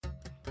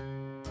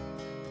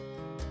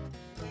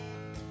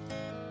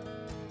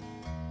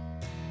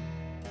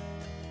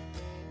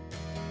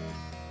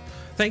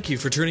Thank you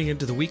for tuning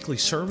into the weekly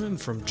sermon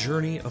from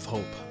Journey of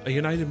Hope, a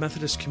United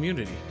Methodist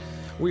community.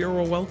 We are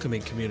a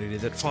welcoming community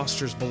that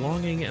fosters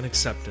belonging and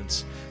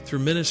acceptance. Through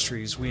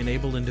ministries, we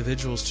enable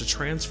individuals to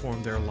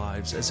transform their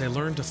lives as they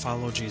learn to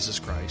follow Jesus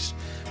Christ.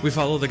 We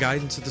follow the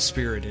guidance of the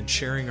Spirit in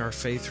sharing our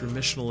faith through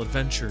missional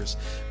adventures,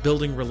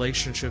 building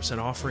relationships, and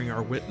offering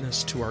our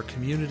witness to our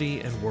community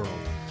and world.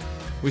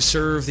 We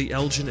serve the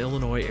Elgin,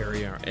 Illinois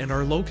area and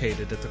are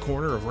located at the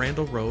corner of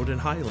Randall Road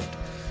and Highland.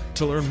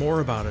 To learn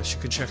more about us,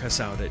 you can check us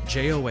out at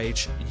johumc.org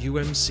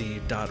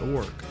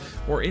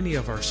or any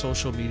of our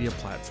social media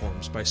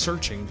platforms by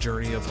searching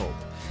Journey of Hope.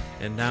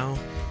 And now,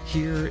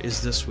 here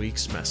is this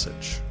week's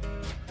message.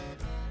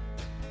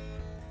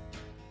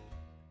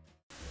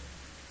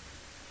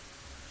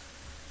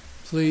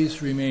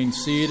 Please remain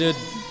seated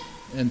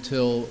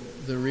until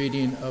the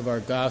reading of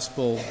our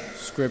gospel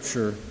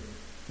scripture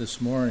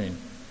this morning.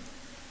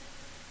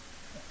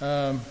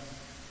 In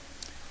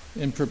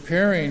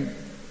preparing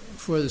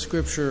for the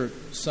scripture,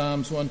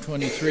 Psalms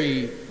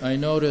 123, I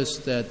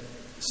noticed that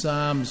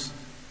Psalms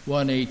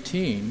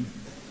 118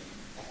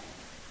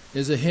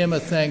 is a hymn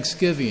of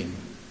thanksgiving,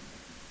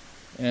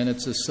 and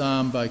it's a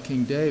psalm by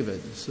King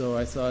David. So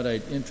I thought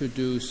I'd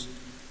introduce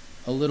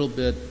a little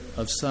bit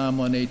of Psalm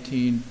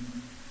 118,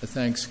 a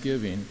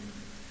thanksgiving,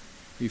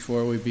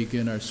 before we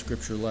begin our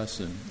scripture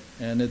lesson.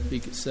 And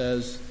it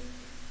says,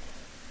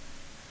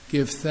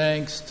 "Give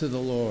thanks to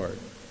the Lord,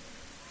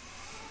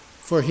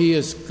 for he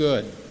is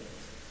good,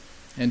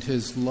 and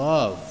his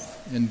love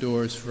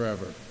endures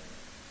forever."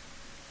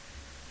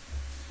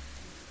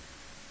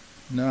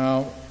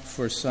 Now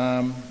for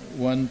Psalm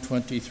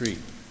 123.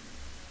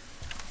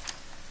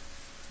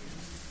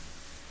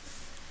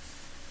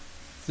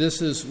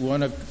 This is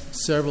one of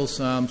several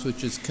psalms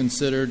which is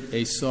considered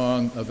a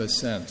song of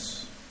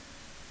ascents.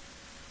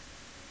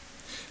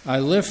 I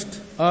lift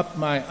up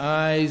my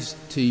eyes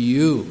to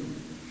you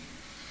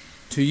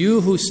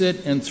who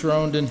sit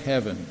enthroned in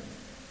heaven,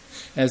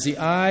 as the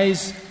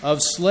eyes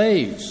of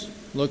slaves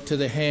look to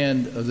the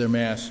hand of their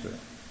master,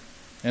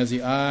 as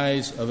the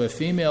eyes of a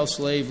female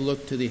slave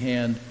look to the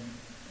hand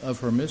of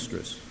her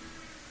mistress.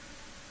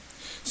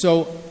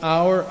 So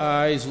our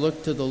eyes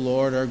look to the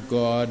Lord our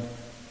God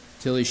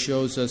till he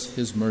shows us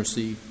his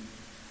mercy.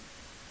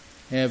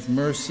 Have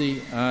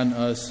mercy on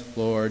us,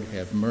 Lord,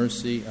 have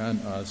mercy on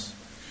us,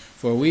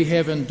 for we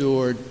have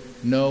endured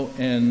no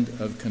end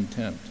of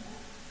contempt.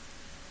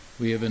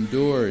 We have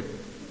endured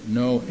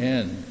no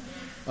end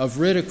of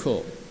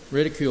ridicule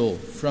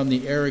from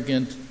the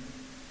arrogant,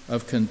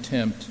 of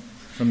contempt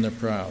from the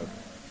proud.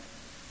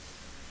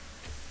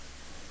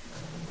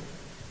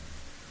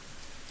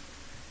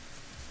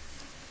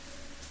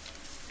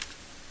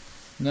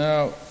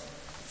 Now,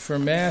 for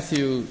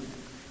Matthew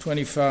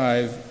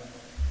 25,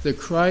 the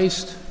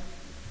Christ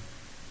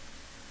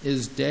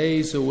is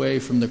days away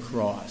from the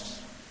cross.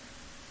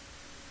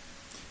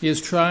 He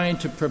is trying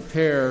to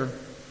prepare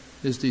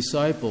his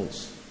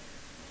disciples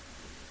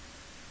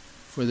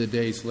for the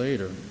days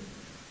later.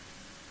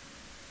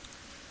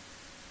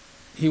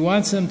 He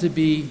wants them to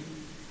be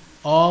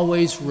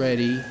always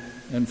ready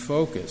and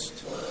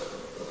focused.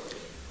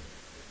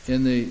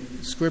 In the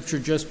scripture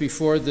just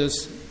before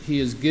this, he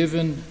is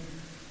given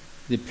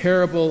the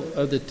parable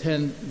of the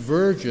 10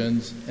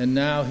 virgins, and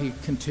now he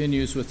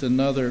continues with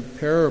another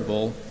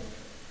parable.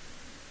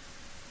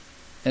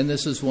 And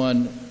this is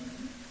one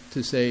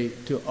to say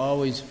to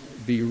always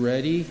be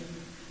ready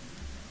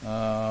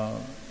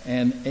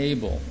and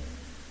able.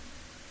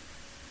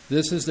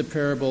 This is the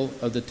parable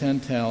of the 10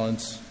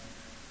 talents.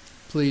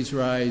 Please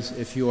rise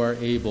if you are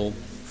able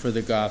for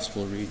the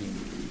gospel reading.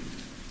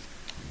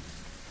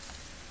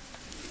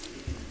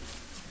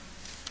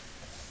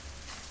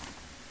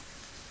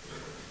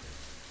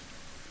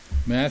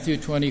 Matthew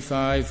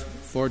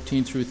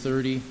 25:14 through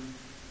 30.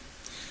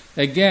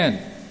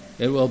 Again,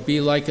 it will be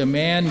like a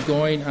man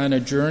going on a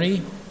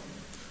journey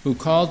who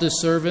called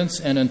his servants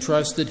and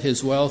entrusted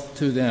his wealth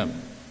to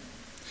them.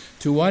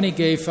 To one he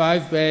gave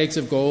 5 bags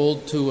of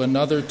gold, to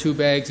another 2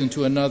 bags, and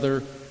to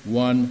another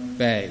 1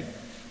 bag,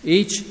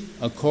 each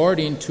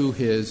according to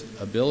his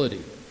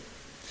ability.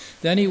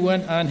 Then he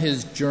went on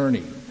his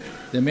journey.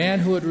 The man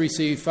who had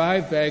received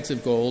 5 bags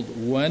of gold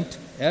went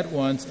at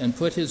once and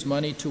put his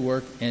money to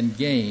work and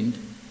gained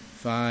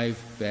 5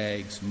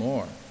 bags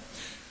more.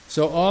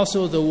 So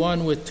also the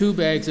one with 2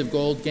 bags of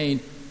gold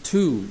gained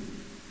 2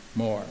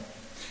 more.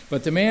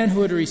 But the man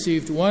who had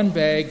received 1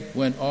 bag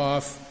went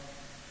off,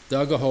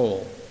 dug a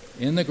hole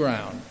in the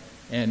ground,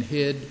 and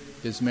hid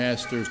his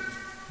master's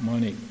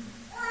money.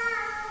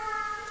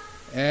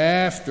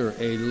 After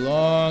a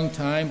long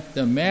time,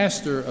 the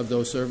master of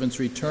those servants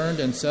returned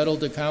and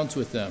settled accounts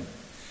with them.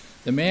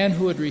 The man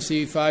who had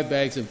received 5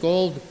 bags of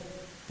gold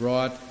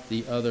brought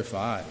the other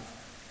 5.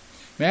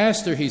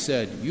 "Master," he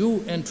said,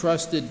 "you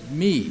entrusted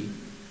me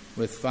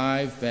with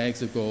 5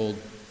 bags of gold.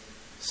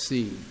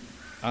 See,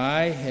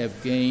 I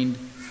have gained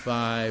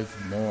 5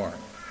 more."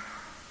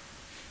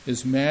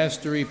 His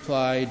master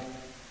replied,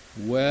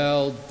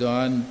 "Well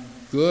done,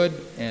 good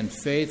and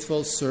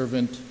faithful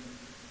servant.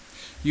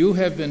 You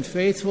have been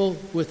faithful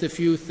with a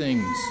few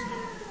things.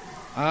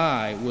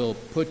 I will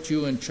put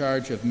you in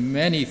charge of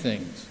many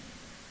things.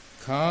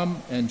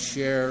 Come and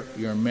share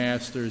your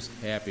master's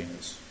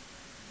happiness."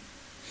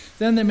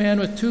 Then the man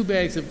with 2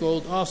 bags of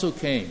gold also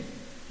came.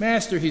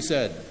 "Master," he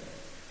said,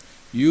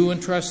 "you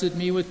entrusted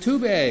me with 2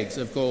 bags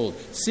of gold.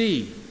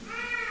 See,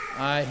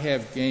 I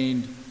have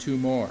gained 2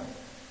 more."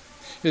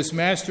 His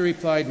master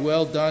replied,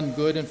 "Well done,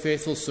 good and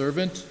faithful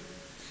servant.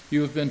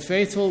 You have been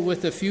faithful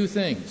with a few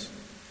things.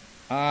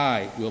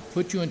 I will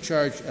put you in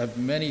charge of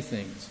many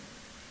things.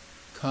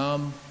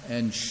 Come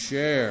and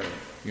share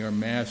your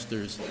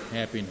master's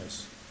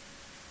happiness."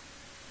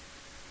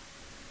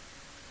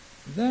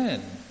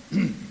 Then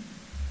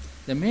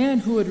the man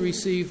who had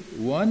received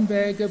 1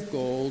 bag of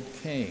gold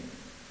came.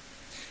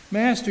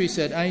 "Master," he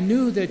said, "I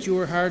knew that you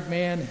were a hard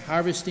man,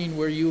 harvesting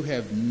where you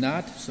have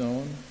not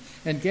sown,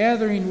 and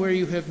gathering where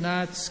you have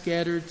not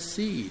scattered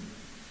seed.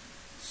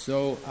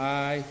 So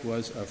I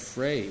was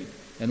afraid,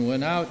 and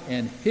went out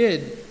and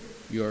hid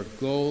your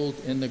gold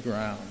in the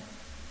ground.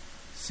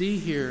 See,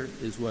 here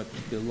is what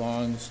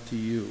belongs to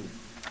you."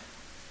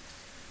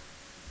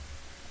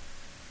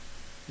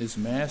 His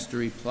master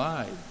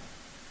replied,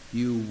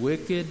 "You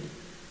wicked,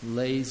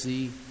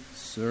 lazy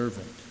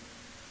servant.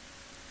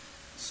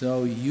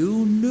 So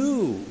you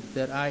knew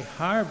that I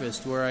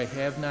harvest where I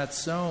have not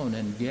sown,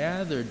 and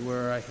gathered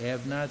where I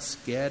have not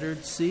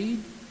scattered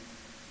seed?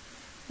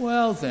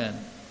 Well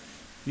then,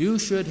 you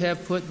should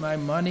have put my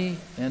money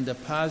and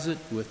deposit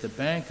with the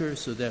banker,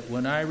 so that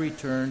when I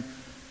returned,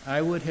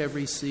 I would have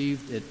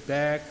received it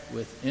back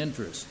with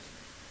interest.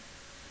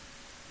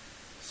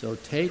 So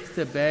take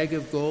the bag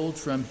of gold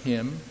from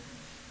him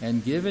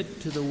and give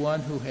it to the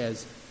one who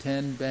has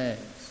 10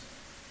 bags.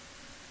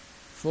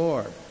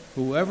 For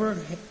whoever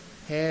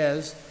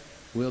has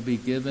will be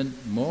given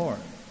more,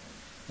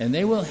 and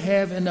they will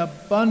have an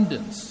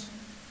abundance.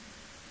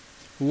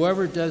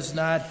 Whoever does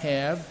not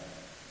have,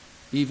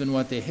 even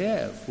what they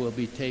have will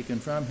be taken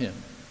from him.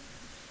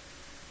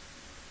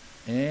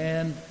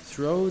 And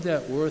throw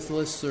that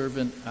worthless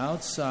servant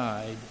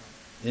outside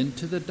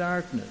into the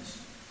darkness,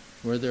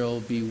 where there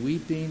will be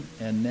weeping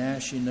and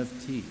gnashing of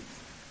teeth."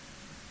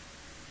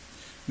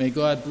 May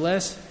God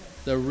bless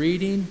the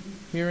reading,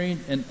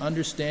 hearing, and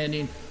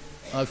understanding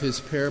of his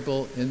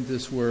parable in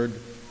this word.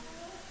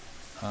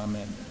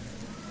 Amen.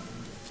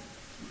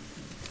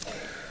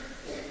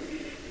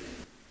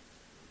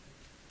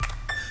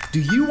 Do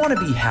you want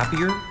to be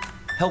happier,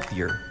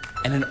 healthier,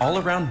 and an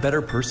all-around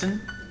better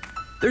person?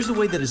 There's a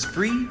way that is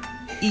free,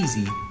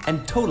 easy,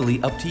 and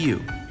totally up to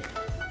you.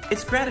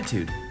 It's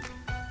gratitude.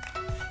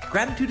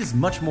 Gratitude is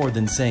much more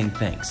than saying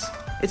thanks.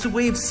 It's a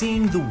way of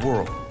seeing the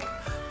world.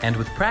 And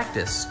with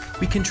practice,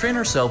 we can train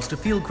ourselves to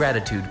feel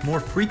gratitude more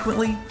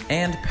frequently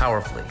and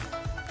powerfully.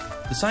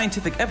 The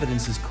scientific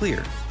evidence is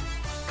clear.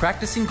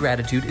 Practicing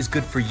gratitude is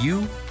good for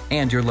you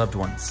and your loved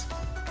ones.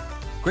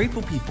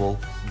 Grateful people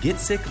get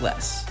sick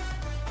less,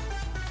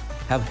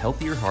 have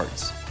healthier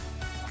hearts,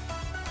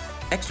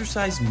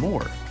 exercise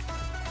more,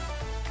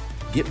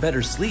 get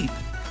better sleep.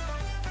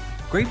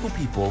 Grateful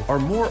people are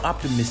more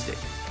optimistic,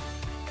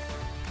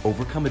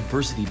 overcome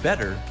adversity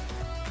better,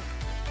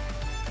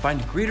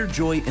 find greater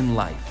joy in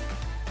life.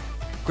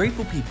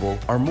 Grateful people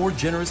are more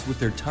generous with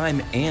their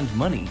time and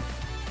money,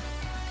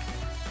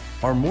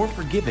 are more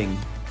forgiving,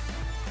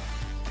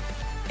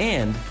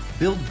 and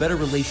build better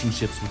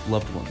relationships with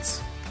loved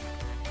ones.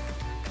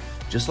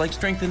 Just like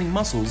strengthening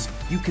muscles,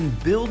 you can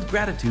build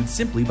gratitude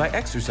simply by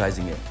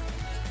exercising it.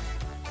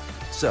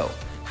 So,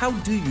 how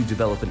do you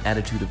develop an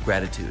attitude of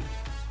gratitude?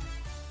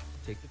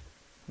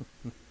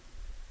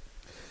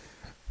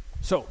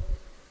 So,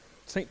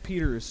 St.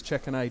 Peter is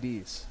checking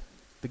IDs,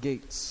 the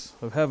gates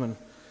of heaven.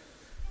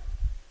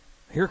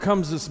 Here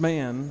comes this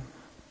man,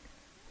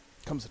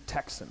 comes a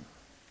Texan.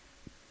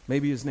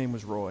 Maybe his name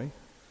was Roy.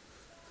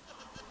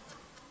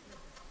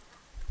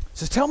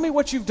 Says, "Tell me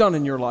what you've done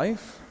in your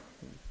life,"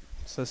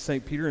 says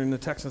St. Peter, and the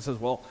Texan says,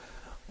 "Well,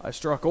 I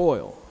struck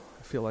oil."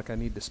 I feel like I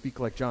need to speak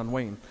like John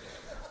Wayne.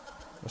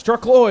 "I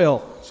struck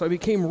oil, so I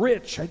became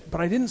rich,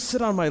 but I didn't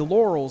sit on my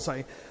laurels.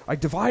 I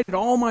divided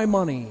all my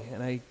money,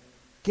 and I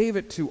gave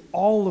it to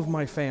all of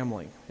my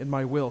family in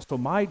my will. So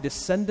my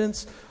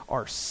descendants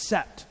are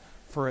set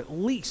for at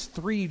least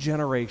 3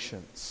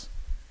 generations.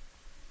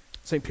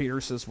 St. Peter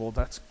says, "Well,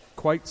 that's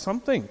quite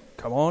something.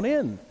 Come on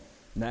in."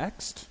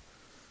 Next.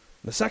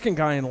 The second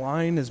guy in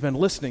line has been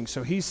listening,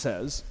 so he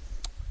says,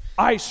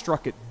 "I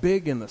struck it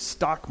big in the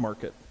stock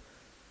market,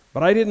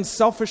 but I didn't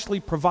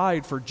selfishly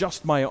provide for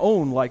just my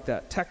own like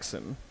that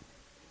Texan.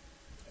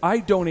 I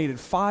donated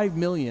 $5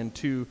 million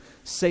to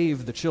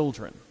save the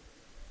children."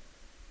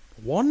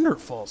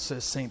 "Wonderful,"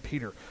 says St.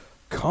 Peter.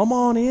 "Come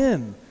on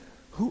in.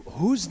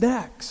 Who's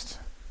next?"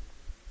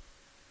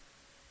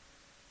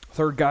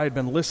 Third guy had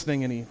been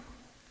listening, and he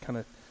kind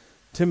of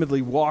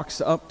timidly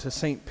walks up to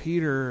St.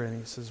 Peter, and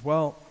he says,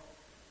 "Well,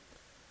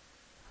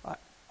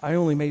 I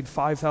only made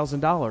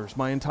 $5,000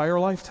 my entire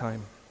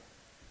lifetime."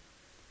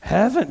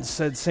 "Heavens,"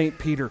 said St.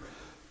 Peter.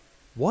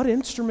 "What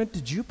instrument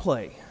did you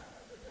play?"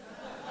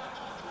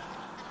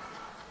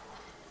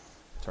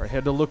 Sorry, I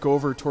had to look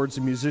over towards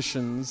the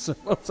musicians.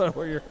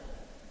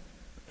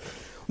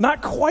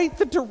 not quite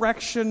the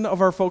direction of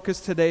our focus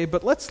today,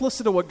 but let's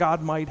listen to what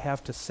God might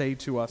have to say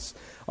to us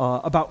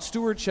about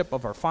stewardship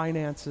of our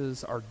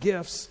finances, our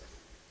gifts,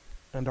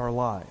 and our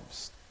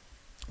lives.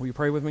 Will you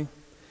pray with me?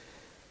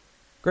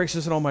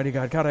 Gracious and almighty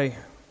God, I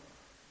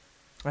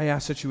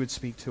ask that you would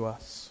speak to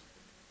us.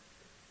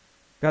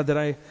 God,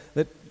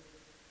 that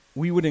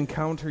we would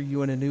encounter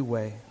you in a new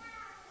way,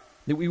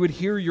 that we would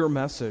hear your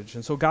message.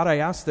 And so, God, I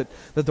ask that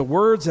the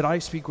words that I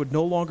speak would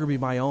no longer be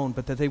my own,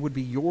 but that they would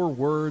be your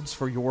words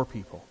for your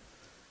people.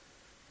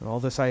 And all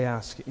this I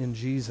ask in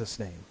Jesus'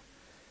 name.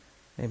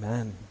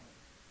 Amen.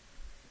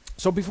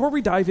 So before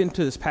we dive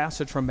into this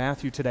passage from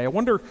Matthew today, I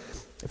wonder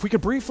if we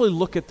could briefly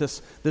look at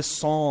this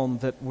psalm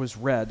that was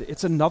read.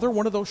 It's another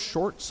one of those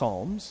short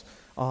psalms.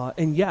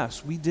 And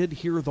yes, we did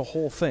hear the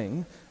whole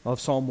thing of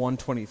Psalm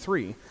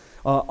 123.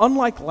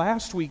 Unlike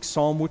last week's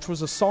psalm, which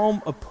was a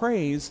psalm of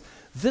praise,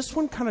 this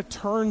one kind of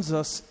turns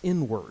us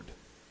inward.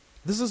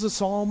 This is a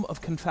psalm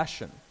of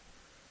confession.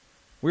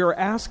 We are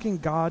asking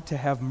God to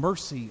have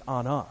mercy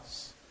on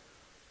us.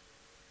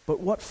 But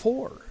what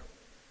for?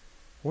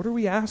 What are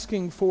we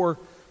asking for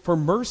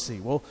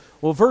mercy? Well,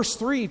 verse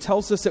 3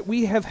 tells us that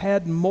we have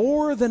had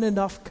more than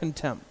enough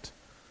contempt.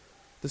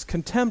 This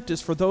contempt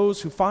is for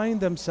those who find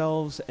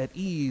themselves at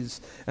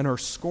ease and are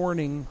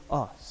scorning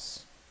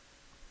us.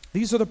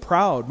 These are the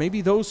proud,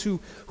 maybe those who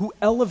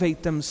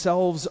elevate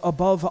themselves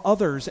above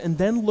others and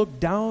then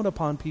look down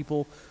upon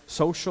people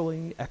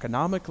socially,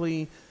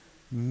 economically,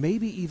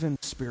 maybe even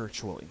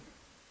spiritually.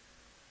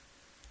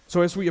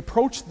 So as we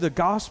approach the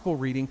gospel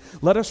reading,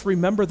 let us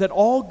remember that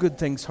all good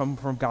things come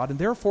from God, and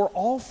therefore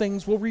all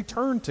things will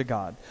return to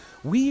God.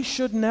 We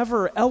should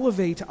never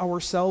elevate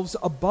ourselves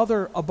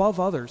above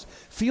others,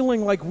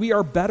 feeling like we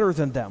are better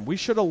than them. We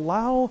should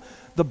allow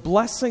the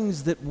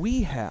blessings that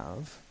we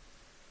have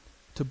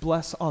to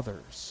bless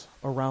others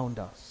around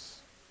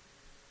us.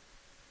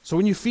 So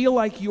when you feel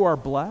like you are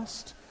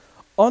blessed,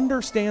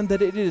 understand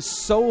that it is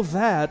so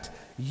that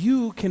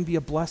you can be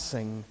a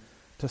blessing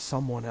to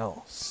someone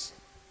else.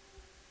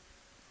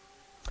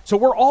 So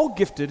we're all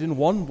gifted in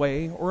one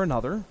way or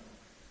another.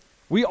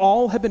 We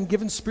all have been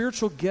given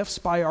spiritual gifts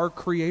by our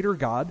Creator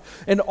God,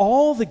 and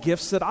all the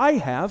gifts that I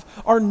have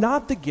are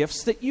not the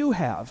gifts that you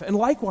have. And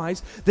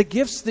likewise, the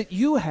gifts that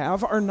you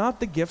have are not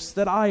the gifts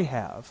that I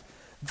have.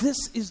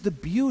 This is the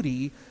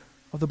beauty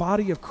of the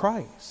body of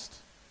Christ.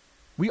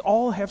 We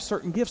all have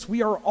certain gifts.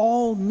 We are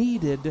all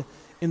needed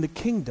in the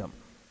kingdom.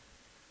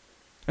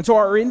 And so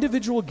our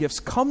individual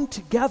gifts come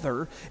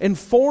together and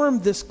form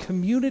this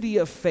community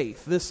of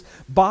faith, this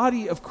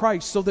body of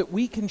Christ, so that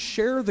we can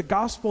share the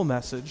gospel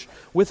message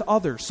with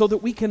others, so that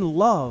we can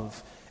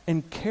love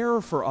and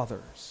care for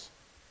others,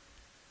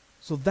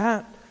 so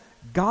that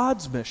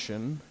God's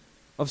mission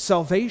of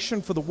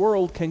salvation for the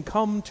world can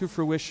come to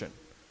fruition.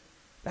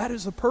 That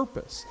is the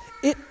purpose.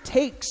 It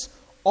takes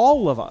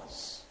all of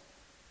us.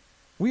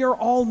 We are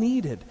all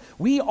needed.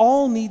 We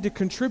all need to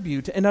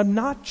contribute, and I'm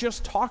not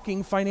just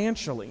talking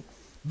financially.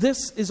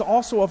 This is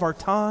also of our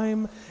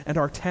time and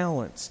our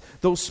talents,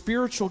 those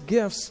spiritual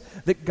gifts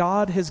that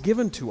God has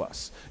given to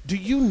us. Do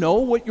you know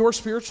what your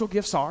spiritual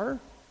gifts are?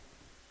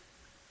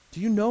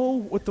 Do you know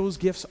what those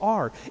gifts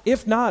are?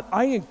 If not,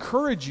 I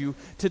encourage you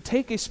to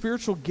take a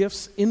spiritual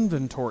gifts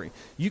inventory.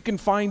 You can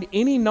find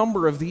any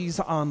number of these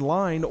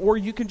online, or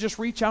you can just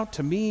reach out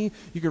to me,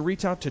 you can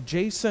reach out to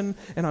Jason,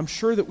 and I'm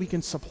sure that we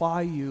can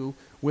supply you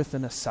with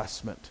an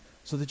assessment,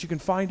 so that you can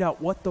find out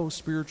what those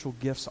spiritual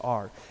gifts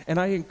are. And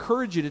I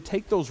encourage you to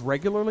take those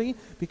regularly,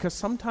 because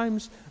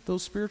sometimes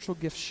those spiritual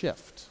gifts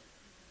shift.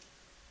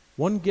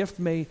 One gift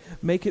may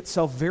make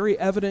itself very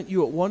evident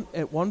you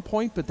at one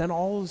point, but then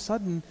all of a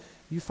sudden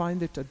you find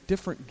that a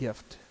different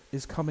gift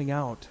is coming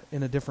out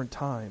in a different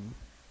time.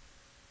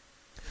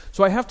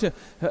 So I have to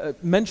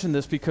mention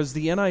this because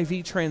the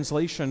NIV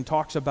translation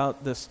talks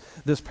about this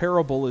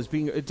parable as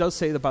being, it does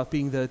say about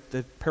being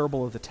the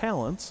parable of the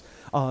talents,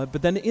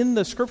 but then in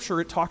the scripture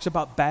it talks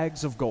about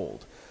bags of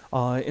gold.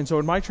 And so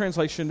in my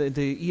translation,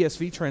 the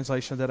ESV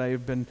translation that I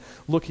have been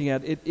looking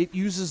at, it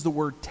uses the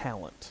word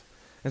talent.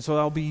 And so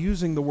I'll be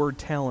using the word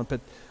talent,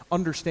 but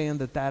understand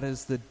that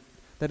is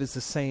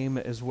the same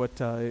as what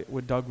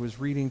Doug was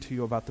reading to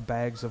you about the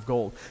bags of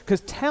gold.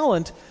 Because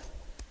talent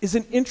is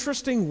an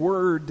interesting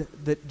word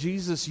that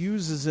Jesus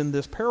uses in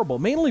this parable,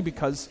 mainly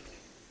because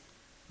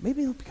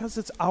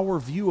it's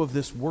our view of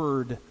this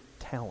word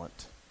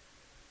talent.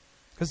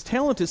 Because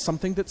talent is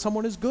something that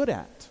someone is good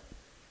at.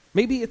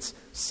 Maybe it's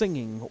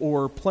singing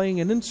or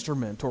playing an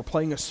instrument or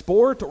playing a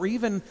sport or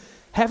even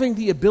having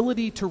the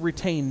ability to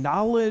retain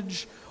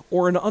knowledge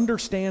or an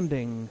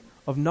understanding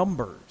of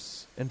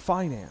numbers and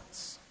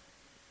finance.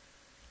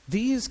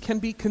 These can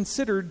be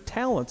considered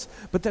talents,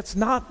 but that's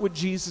not what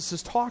Jesus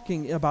is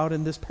talking about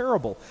in this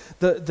parable.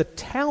 The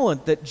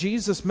talent that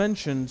Jesus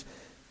mentioned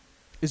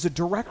is a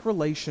direct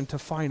relation to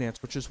finance,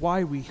 which is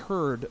why we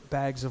heard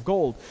bags of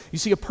gold. You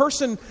see, a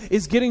person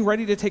is getting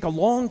ready to take a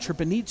long trip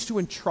and needs to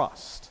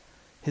entrust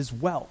his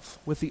wealth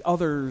with the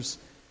others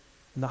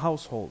in the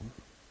household.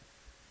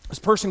 This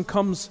person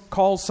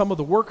calls some of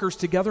the workers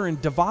together and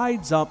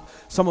divides up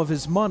some of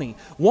his money.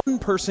 One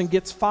person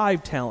gets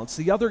 5 talents,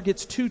 the other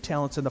gets 2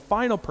 talents, and the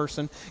final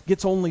person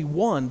gets only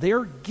 1.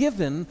 They're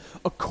given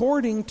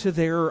according to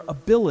their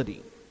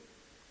ability.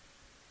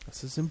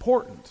 This is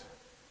important.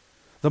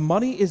 The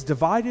money is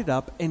divided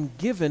up and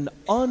given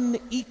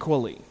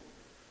unequally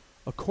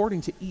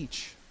according to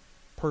each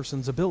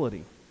person's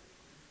ability.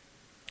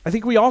 I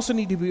think we also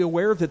need to be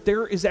aware that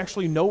there is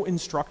actually no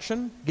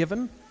instruction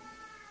given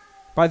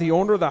by the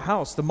owner of the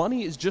house. The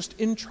money is just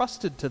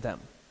entrusted to them.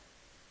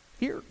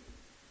 Here.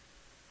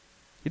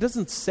 He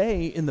doesn't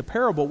say in the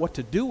parable what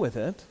to do with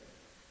it,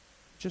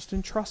 just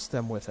entrust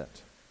them with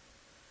it.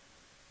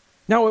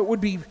 Now, it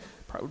would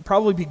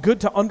probably be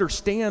good to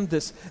understand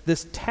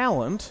this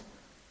talent.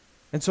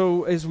 And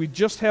so as we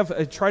just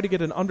have try to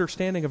get an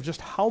understanding of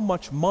just how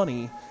much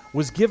money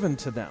was given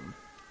to them.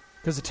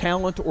 Because a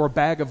talent or a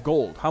bag of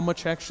gold, how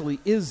much actually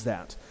is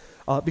that?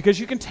 Because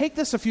you can take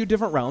this a few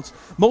different routes.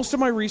 Most of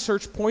my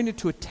research pointed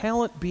to a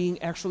talent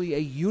being actually a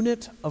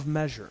unit of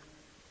measure.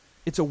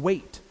 It's a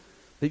weight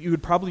that you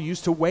would probably use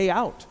to weigh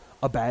out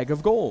a bag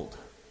of gold,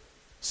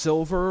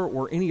 silver,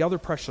 or any other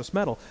precious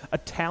metal. A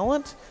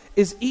talent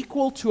is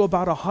equal to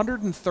about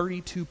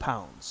 132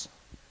 pounds.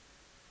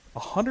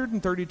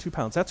 132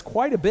 pounds. That's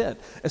quite a bit,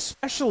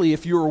 especially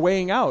if you were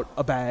weighing out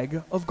a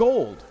bag of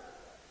gold.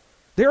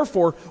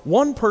 Therefore,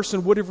 one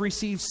person would have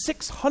received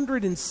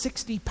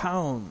 660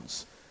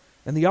 pounds,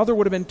 and the other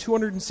would have been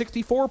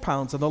 264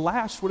 pounds, and the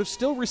last would have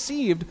still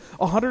received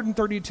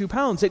 132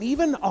 pounds. And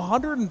even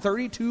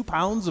 132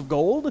 pounds of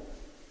gold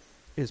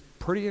is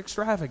pretty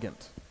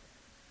extravagant.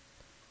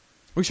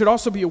 We should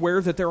also be aware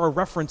that there are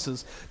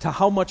references to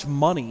how much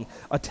money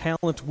a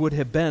talent would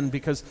have been,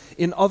 because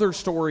in other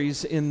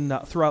stories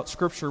throughout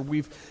Scripture,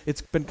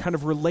 it's been kind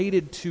of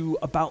related to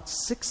about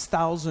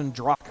 6,000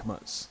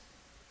 drachmas.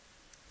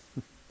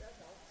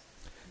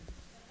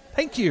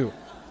 Thank you.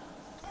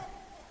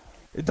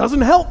 It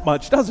doesn't help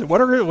much, does it?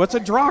 What's a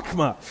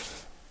drachma?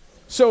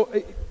 So,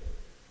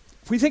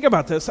 if we think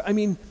about this, I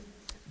mean,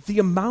 the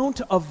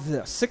amount of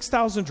this,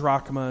 6,000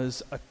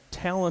 drachmas, a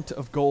talent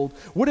of gold,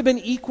 would have been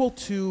equal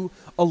to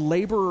a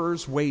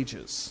laborer's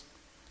wages.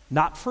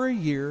 Not for a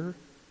year,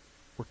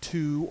 or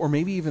 2, or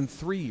maybe even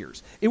 3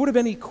 years. It would have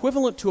been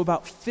equivalent to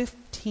about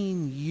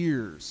 15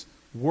 years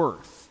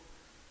worth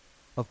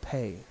of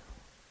pay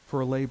for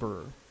a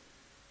laborer.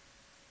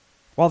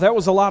 While that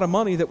was a lot of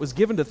money that was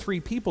given to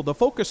 3 people, the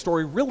focus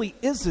story really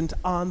isn't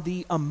on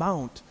the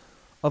amount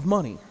of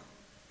money,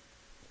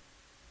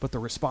 but the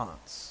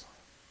response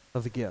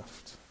of the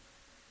gift.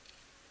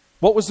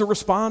 What was the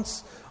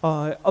response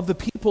of the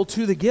people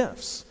to the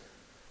gifts?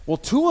 Well,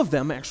 2 of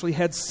them actually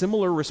had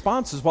similar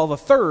responses, while the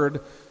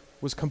third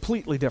was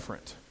completely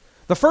different.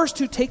 The first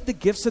 2 take the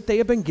gifts that they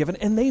have been given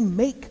and they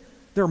make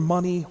their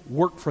money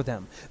work for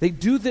them. They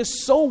do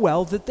this so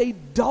well that they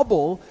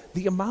double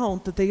the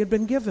amount that they had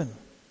been given.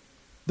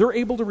 They're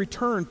able to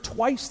return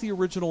twice the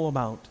original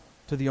amount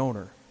to the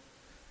owner.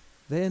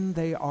 Then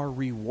they are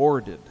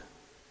rewarded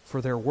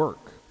for their work.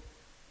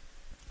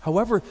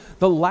 However,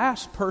 the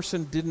last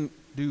person didn't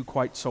do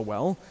quite so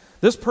well.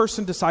 This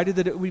person decided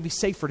that it would be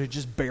safer to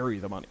just bury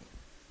the money.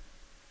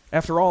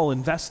 After all,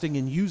 investing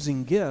and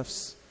using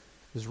gifts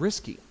is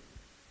risky.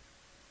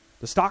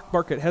 The stock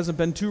market hasn't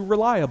been too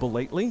reliable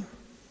lately.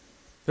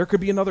 There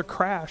could be another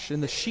crash in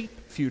the sheep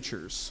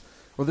futures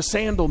or the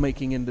sandal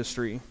making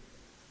industry.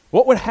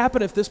 What would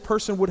happen if this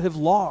person would have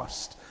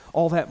lost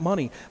all that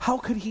money? How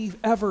could he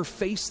ever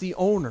face the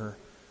owner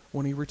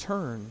when he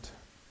returned?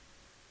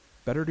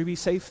 Better to be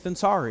safe than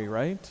sorry,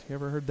 right? You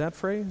ever heard that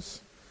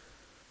phrase?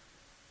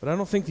 But I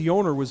don't think the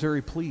owner was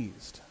very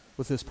pleased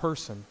with this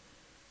person.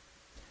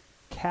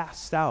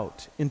 Cast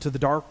out into the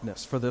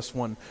darkness for this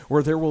one,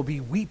 where there will be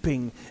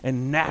weeping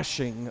and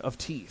gnashing of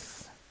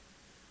teeth.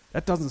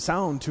 That doesn't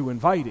sound too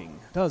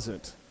inviting, does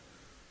it?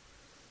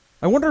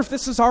 I wonder if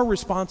this is our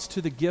response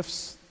to the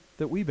gifts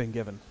that we've been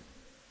given.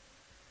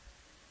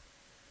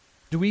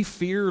 Do we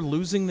fear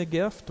losing the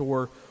gift,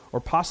 or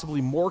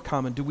possibly more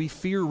common, do we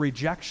fear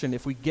rejection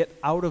if we get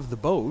out of the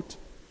boat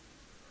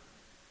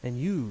and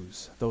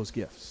use those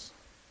gifts?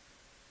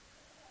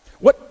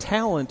 What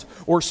talent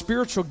or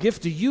spiritual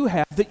gift do you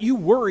have that you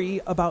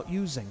worry about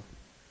using?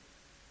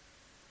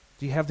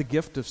 Do you have the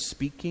gift of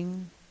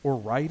speaking or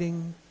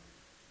writing?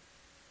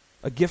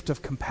 A gift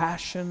of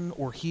compassion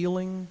or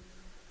healing?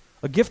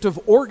 A gift of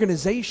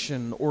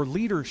organization or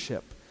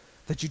leadership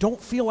that you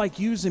don't feel like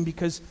using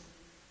because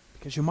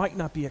you might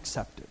not be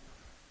accepted?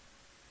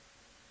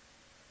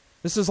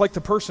 This is like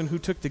the person who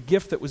took the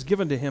gift that was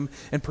given to him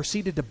and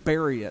proceeded to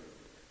bury it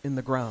in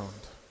the ground.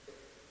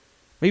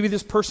 Maybe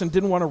this person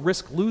didn't want to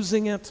risk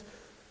losing it,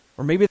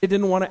 or maybe they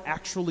didn't want to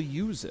actually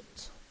use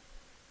it.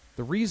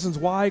 The reasons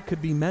why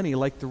could be many,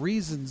 like the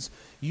reasons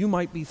you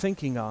might be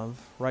thinking of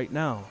right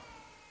now.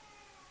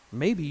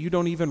 Maybe you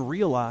don't even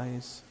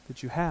realize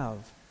that you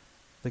have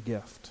the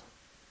gift.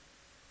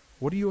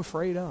 What are you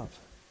afraid of?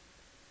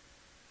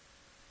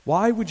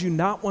 Why would you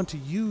not want to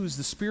use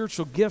the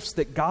spiritual gifts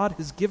that God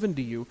has given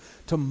to you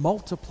to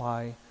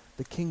multiply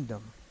the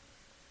kingdom?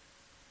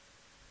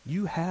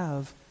 You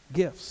have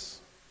gifts.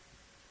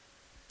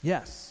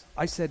 Yes,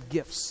 I said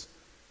gifts,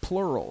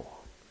 plural.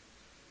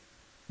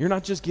 You're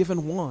not just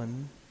given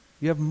one.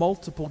 You have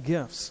multiple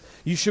gifts.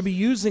 You should be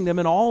using them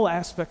in all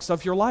aspects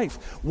of your life.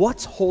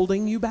 What's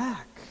holding you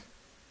back?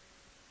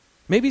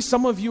 Maybe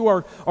some of you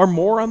are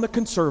more on the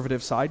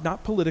conservative side,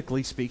 not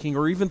politically speaking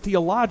or even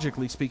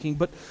theologically speaking,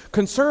 but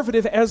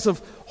conservative as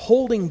of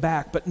holding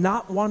back, but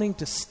not wanting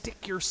to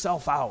stick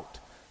yourself out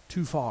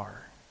too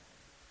far.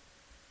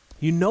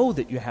 You know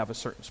that you have a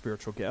certain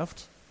spiritual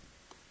gift,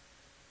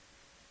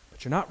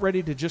 but you're not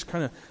ready to just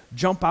kind of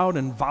jump out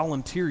and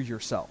volunteer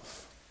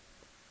yourself.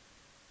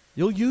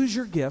 You'll use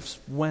your gifts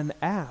when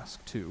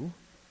asked to,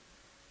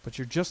 but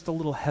you're just a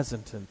little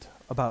hesitant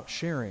about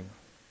sharing.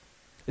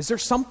 Is there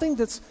something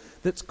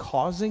that's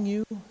causing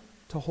you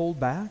to hold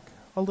back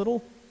a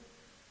little?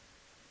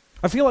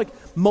 I feel like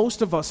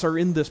most of us are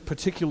in this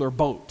particular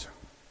boat.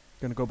 I'm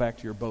going to go back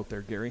to your boat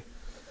there, Gary.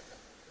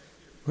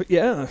 But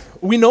yeah,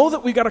 we know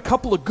that we got a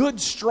couple of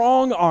good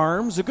strong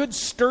arms, a good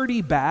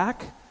sturdy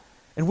back,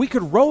 and we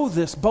could row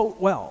this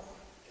boat well.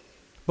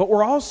 But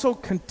we're also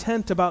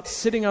content about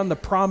sitting on the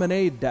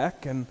promenade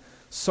deck and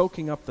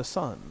soaking up the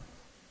sun.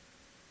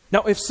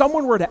 Now, if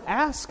someone were to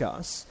ask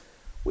us,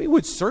 we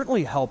would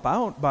certainly help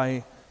out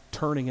by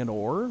turning an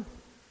oar,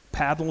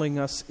 paddling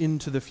us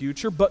into the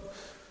future, but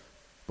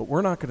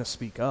we're not going to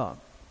speak up.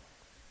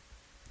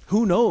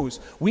 Who knows?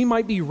 We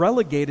might be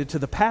relegated to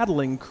the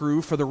paddling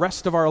crew for the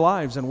rest of our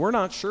lives, and we're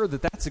not sure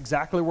that that's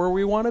exactly where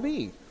we want to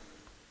be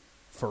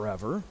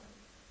forever.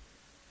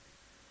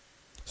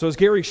 So as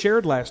Gary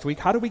shared last week,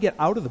 how do we get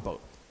out of the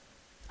boat?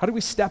 How do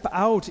we step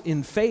out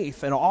in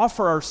faith and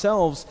offer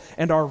ourselves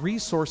and our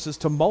resources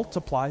to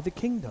multiply the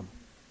kingdom?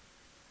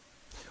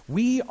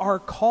 We are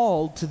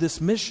called to this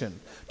mission,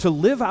 to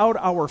live out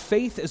our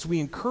faith as we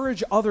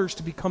encourage others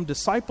to become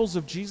disciples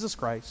of Jesus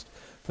Christ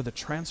for the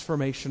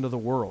transformation of the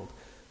world.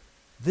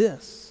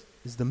 This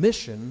is the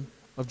mission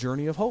of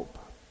Journey of Hope.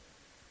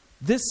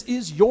 This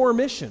is your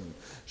mission,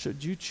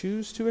 should you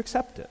choose to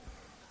accept it.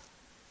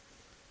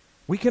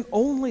 We can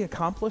only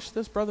accomplish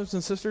this, brothers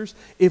and sisters,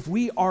 if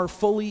we are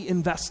fully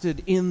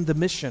invested in the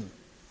mission,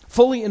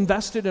 fully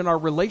invested in our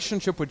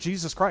relationship with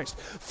Jesus Christ,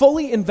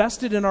 fully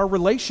invested in our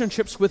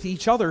relationships with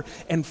each other,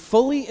 and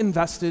fully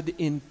invested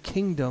in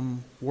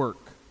kingdom work.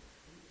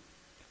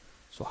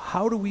 So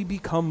how do we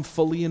become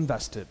fully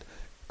invested?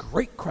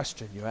 Great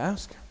question, you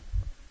ask.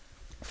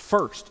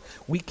 First,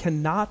 we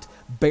cannot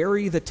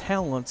bury the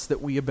talents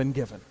that we have been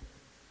given.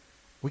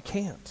 We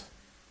can't.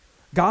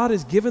 God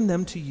has given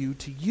them to you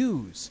to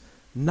use,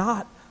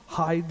 not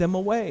hide them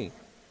away.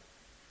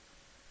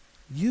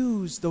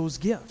 Use those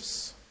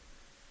gifts.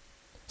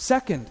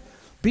 Second,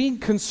 being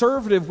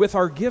conservative with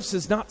our gifts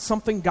is not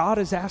something God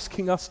is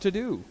asking us to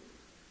do.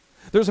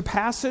 There's a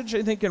passage,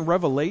 I think, in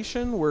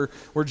Revelation where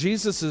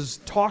Jesus is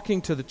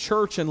talking to the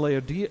church in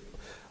Laodicea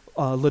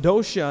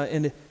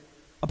and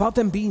about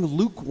them being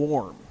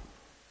lukewarm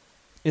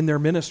in their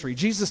ministry.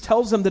 Jesus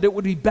tells them that it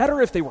would be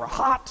better if they were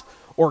hot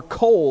or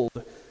cold,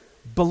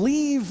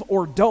 believe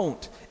or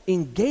don't,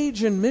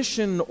 engage in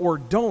mission or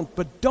don't,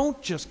 but don't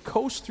just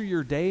coast through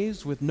your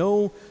days with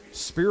no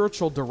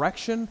spiritual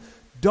direction.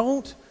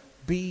 Don't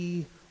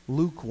be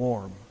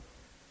lukewarm.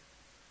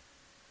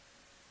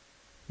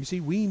 You see,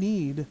 we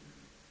need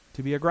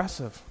to be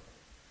aggressive.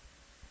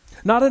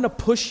 Not in a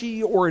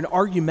pushy or an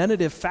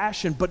argumentative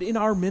fashion, but in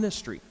our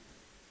ministry,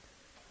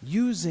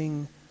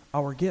 using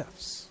our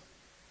gifts.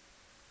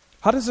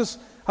 How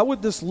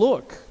would this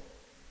look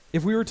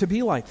if we were to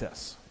be like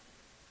this?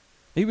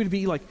 It would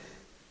be like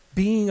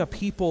being a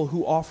people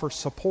who offer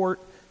support,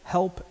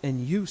 help,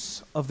 and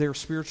use of their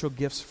spiritual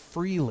gifts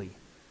freely,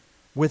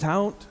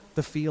 without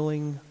the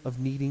feeling of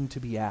needing to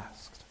be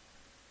asked.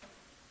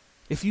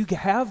 If you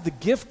have the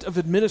gift of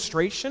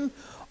administration,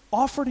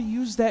 offer to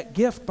use that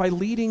gift by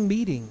leading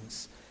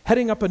meetings,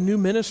 heading up a new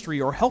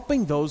ministry, or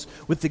helping those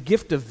with the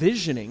gift of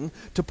visioning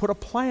to put a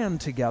plan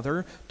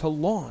together to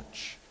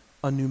launch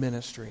a new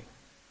ministry.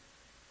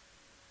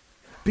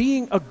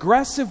 Being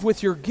aggressive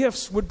with your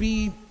gifts would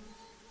be,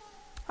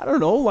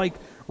 like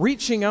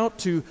reaching out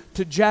to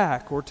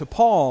Jack or to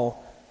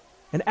Paul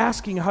and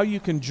asking how you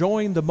can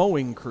join the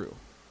mowing crew.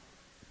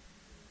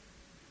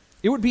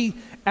 It would be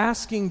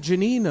asking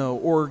Janina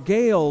or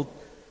Gail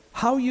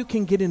how you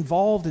can get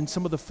involved in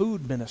some of the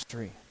food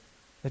ministry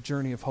at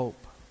Journey of Hope.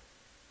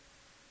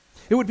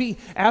 It would be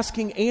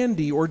asking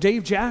Andy or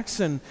Dave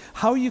Jackson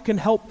how you can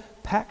help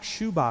pack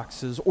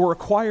shoeboxes or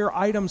acquire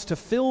items to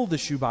fill the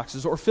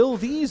shoeboxes or fill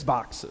these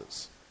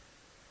boxes.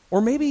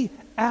 Or maybe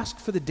ask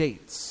for the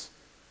dates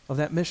of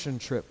that mission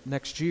trip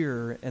next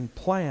year and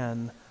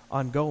plan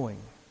on going.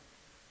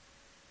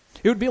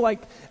 It would be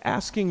like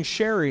asking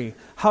Sherry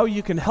how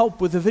you can help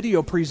with the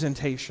video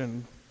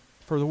presentation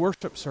for the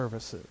worship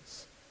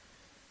services.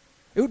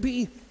 It would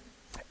be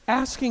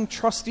asking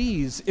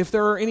trustees if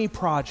there are any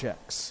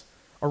projects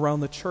around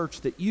the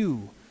church that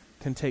you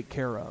can take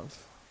care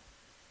of.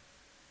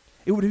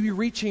 It would be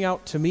reaching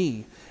out to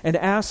me and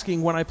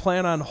asking when I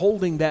plan on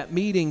holding that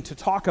meeting to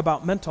talk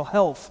about mental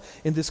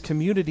health in this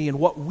community and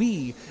what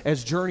we,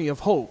 as Journey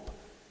of Hope,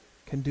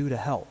 can do to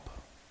help.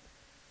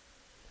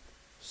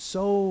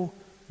 So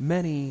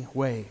many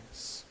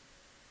ways.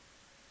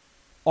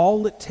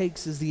 All it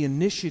takes is the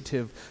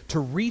initiative to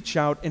reach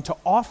out and to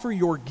offer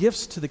your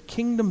gifts to the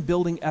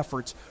kingdom-building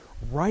efforts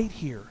right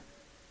here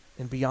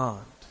and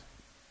beyond.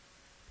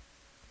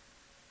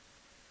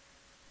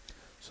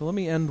 So let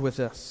me end with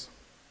this.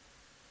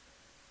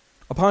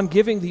 Upon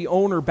giving the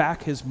owner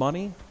back his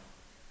money,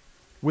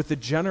 with the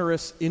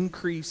generous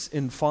increase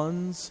in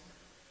funds,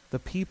 the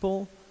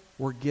people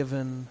were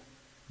given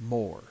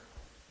more.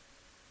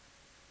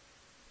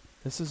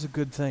 This is a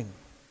good thing.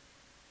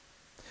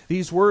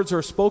 These words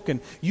are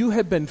spoken. You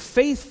have been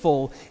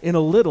faithful in a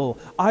little,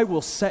 I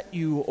will set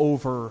you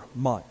over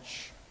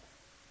much.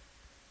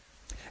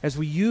 As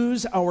we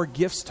use our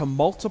gifts to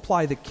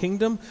multiply the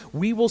kingdom,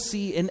 we will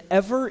see an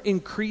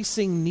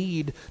ever-increasing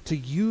need to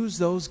use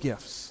those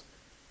gifts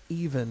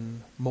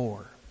even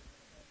more.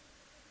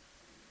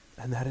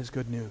 And that is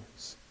good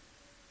news.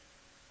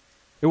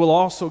 It will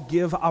also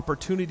give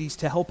opportunities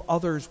to help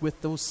others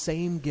with those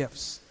same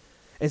gifts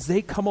as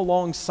they come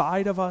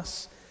alongside of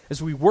us,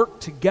 as we work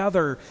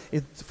together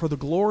for the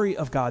glory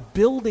of God,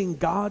 building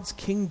God's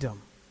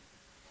kingdom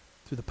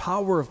through the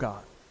power of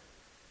God,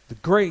 the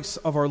grace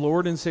of our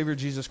Lord and Savior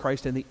Jesus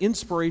Christ, and the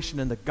inspiration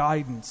and the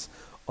guidance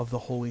of the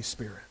Holy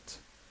Spirit.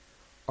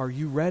 Are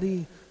you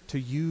ready to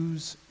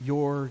use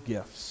your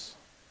gifts?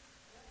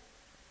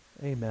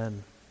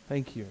 Amen.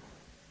 Thank you.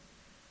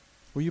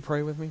 Will you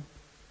pray with me?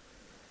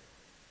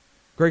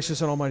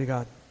 Gracious and almighty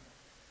God,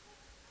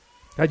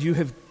 God, you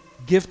have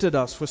gifted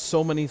us with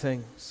so many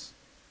things.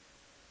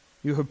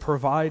 You have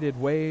provided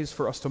ways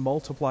for us to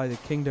multiply the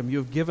kingdom. You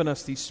have given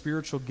us these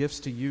spiritual gifts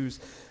to use.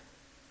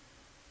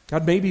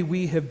 God, maybe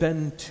we have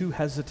been too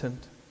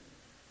hesitant.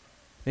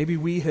 Maybe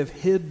we have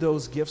hid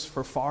those gifts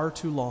for far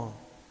too long.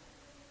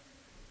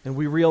 And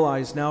we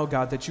realize now,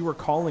 God, that you are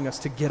calling us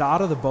to get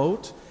out of the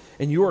boat,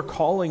 and you are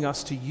calling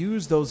us to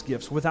use those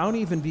gifts without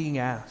even being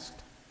asked.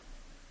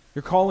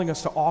 You're calling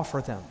us to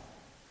offer them,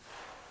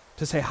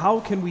 to say,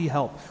 how can we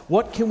help?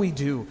 What can we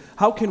do?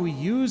 How can we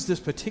use this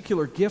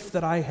particular gift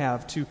that I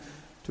have to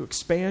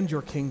expand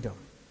your kingdom?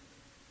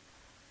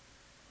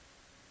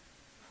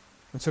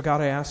 And so,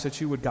 God, I ask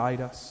that you would guide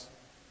us,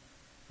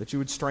 that you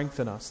would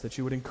strengthen us, that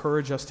you would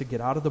encourage us to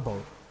get out of the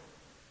boat,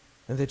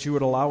 and that you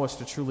would allow us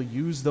to truly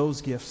use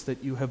those gifts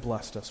that you have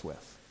blessed us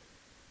with.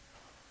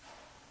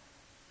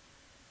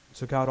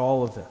 So, God,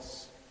 all of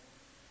this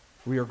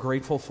we are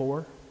grateful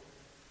for,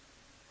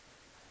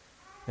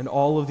 and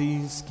all of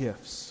these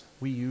gifts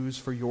we use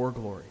for your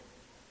glory.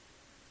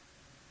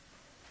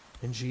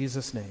 In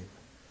Jesus' name,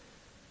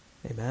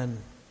 amen.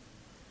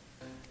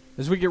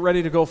 As we get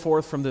ready to go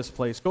forth from this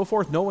place, go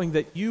forth knowing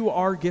that you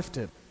are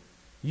gifted.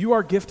 You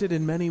are gifted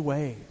in many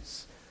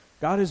ways.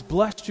 God has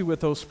blessed you with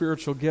those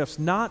spiritual gifts,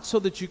 not so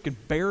that you can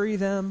bury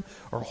them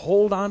or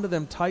hold on to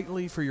them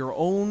tightly for your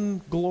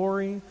own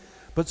glory,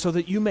 but so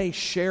that you may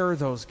share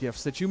those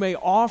gifts, that you may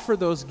offer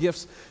those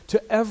gifts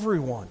to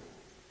everyone,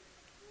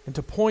 and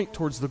to point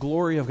towards the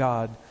glory of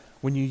God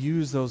when you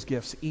use those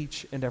gifts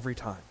each and every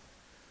time.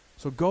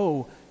 So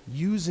go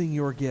using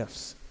your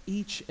gifts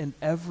each and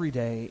every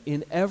day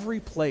in every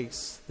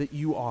place that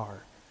you are,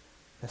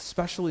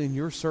 especially in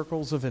your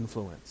circles of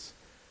influence.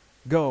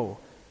 Go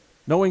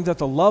knowing that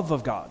the love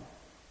of God,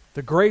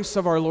 the grace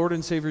of our Lord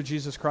and Savior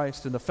Jesus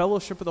Christ, and the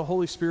fellowship of the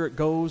Holy Spirit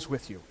goes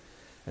with you,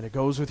 and it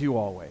goes with you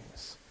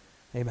always.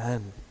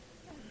 Amen.